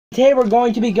Today we're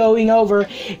going to be going over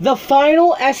the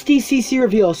final SDCC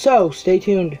reveal, so stay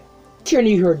tuned. If you're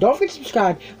new here, don't forget to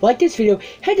subscribe, like this video,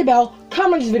 hit the bell,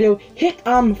 comment this video,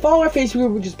 follow our Facebook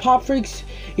group, which is Pop Freaks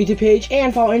YouTube page,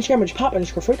 and follow Instagram, which is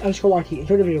pop_freak_YT.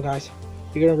 Enjoy the video, guys.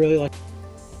 You're gonna really like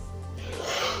it.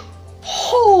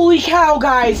 Holy cow,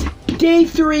 guys! Day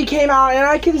 3 came out, and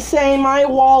I can say my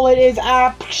wallet is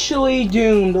actually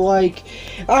doomed. Like,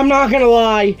 I'm not gonna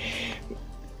lie.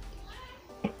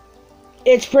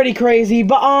 It's pretty crazy,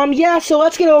 but yeah, so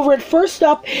let's get over it. First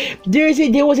up,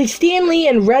 there was a Stan Lee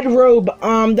and Red Robe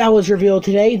that was revealed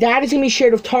today. That is gonna be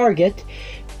shared with Target.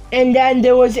 And then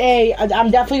there was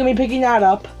I'm definitely gonna be picking that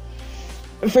up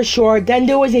for sure. Then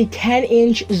there was a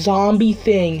 10-inch zombie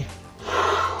thing.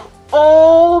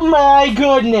 Oh my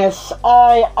goodness.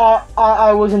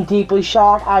 I wasn't deeply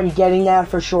shocked. I'm getting that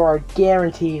for sure.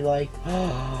 Guaranteed, like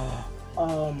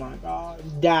oh my god.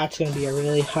 That's gonna be a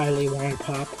really highly wanted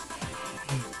pop.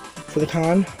 For the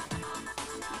con,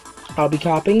 I'll be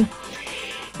copying.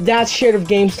 That's shared of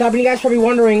GameStop, and you guys probably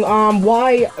wondering,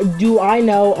 why do I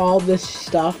know all this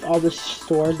stuff, all the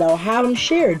stores that will have them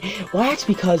shared? Well, that's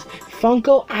because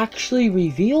Funko actually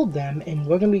revealed them, and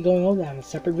we're gonna be going over that in a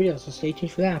separate video, so stay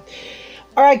tuned for that.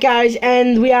 Alright guys,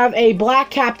 and we have a Black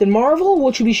Captain Marvel,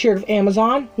 which will be shared of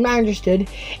Amazon. Not interested.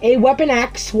 A Weapon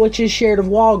X, which is shared of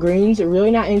Walgreens.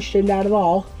 Really not interested in that at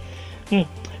all.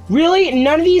 Really,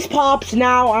 none of these pops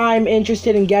now I'm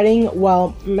interested in getting.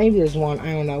 Well, maybe there's one,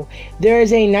 I don't know.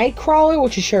 There's a Nightcrawler,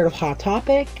 which is shared of Hot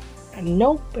Topic.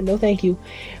 Nope, no thank you.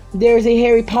 There's a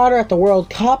Harry Potter at the World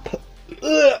Cup.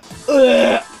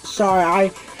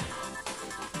 Sorry,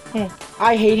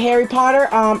 I hate Harry Potter.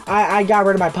 I got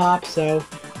rid of my pop, so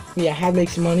yeah, had to make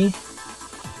some money.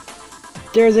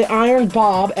 There's an Iron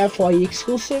Bob FYE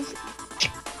exclusive.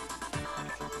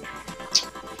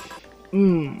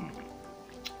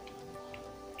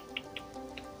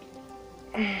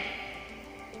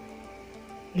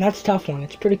 That's a tough one.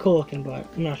 It's pretty cool looking, but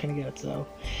I'm not gonna get it, so.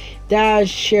 That's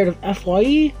shared of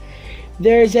FYE.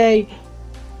 There's a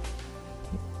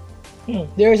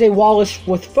Wallace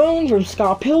with phone from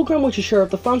Scott Pilgrim, which is shared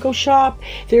at the Funko shop.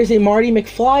 There's a Marty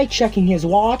McFly checking his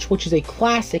watch, which is a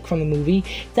classic from the movie.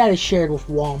 That is shared with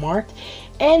Walmart.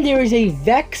 And there is a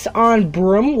Vex on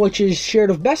Broom, which is shared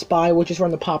of Best Buy, which is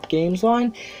from the Pop Games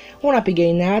line. Will not be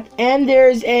getting that. And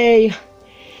there's a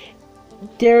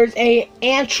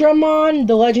Antramon,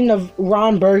 the Legend of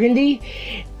Ron Burgundy.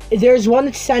 There's one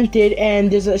that's scented, and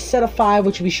there's a set of 5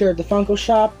 which will be shared at the Funko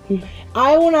shop.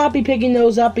 I will not be picking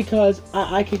those up because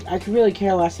I could really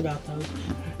care less about those.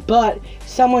 But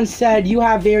someone said you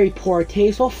have very poor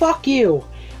taste. Well, fuck you.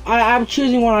 I'm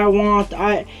choosing what I want.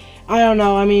 I don't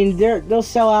know. I mean, they'll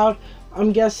sell out,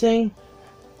 I'm guessing.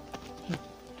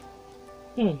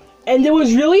 And there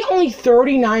was really only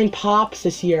 39 pops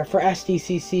this year for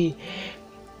SDCC,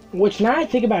 which now I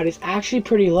think about it is actually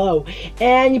pretty low.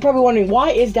 And you're probably wondering, why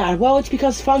is that? Well, it's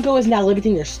because Funko is now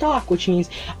limiting their stock, which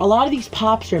means a lot of these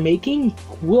pops they're making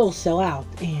will sell out.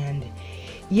 And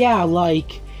yeah,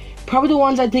 like, probably the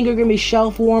ones I think are going to be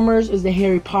shelf warmers is the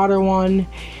Harry Potter one,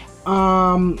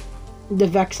 the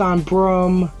Vex on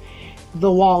Broom,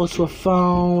 the Wallace with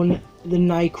phone, the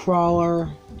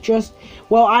Nightcrawler.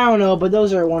 Well, I don't know, but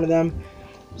those are one of them.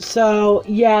 So,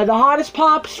 yeah, the hottest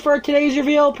pops for today's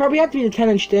reveal probably have to be the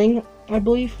 10-inch thing, I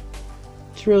believe.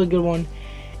 It's a really good one.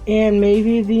 And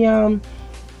maybe the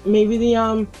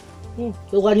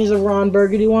Legends of Ron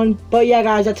Burgundy one. But yeah,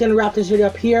 guys, that's gonna wrap this video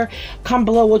up here. Comment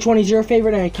below which one is your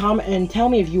favorite, and comment and tell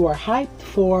me if you are hyped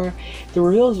for the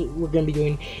reveals we're gonna be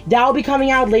doing. That will be coming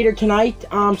out later tonight.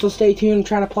 So stay tuned. I'm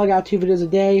trying to plug out 2 videos a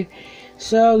day.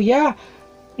 So yeah.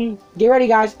 Get ready,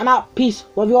 guys. I'm out. Peace.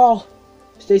 Love you all.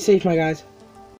 Stay safe, my guys.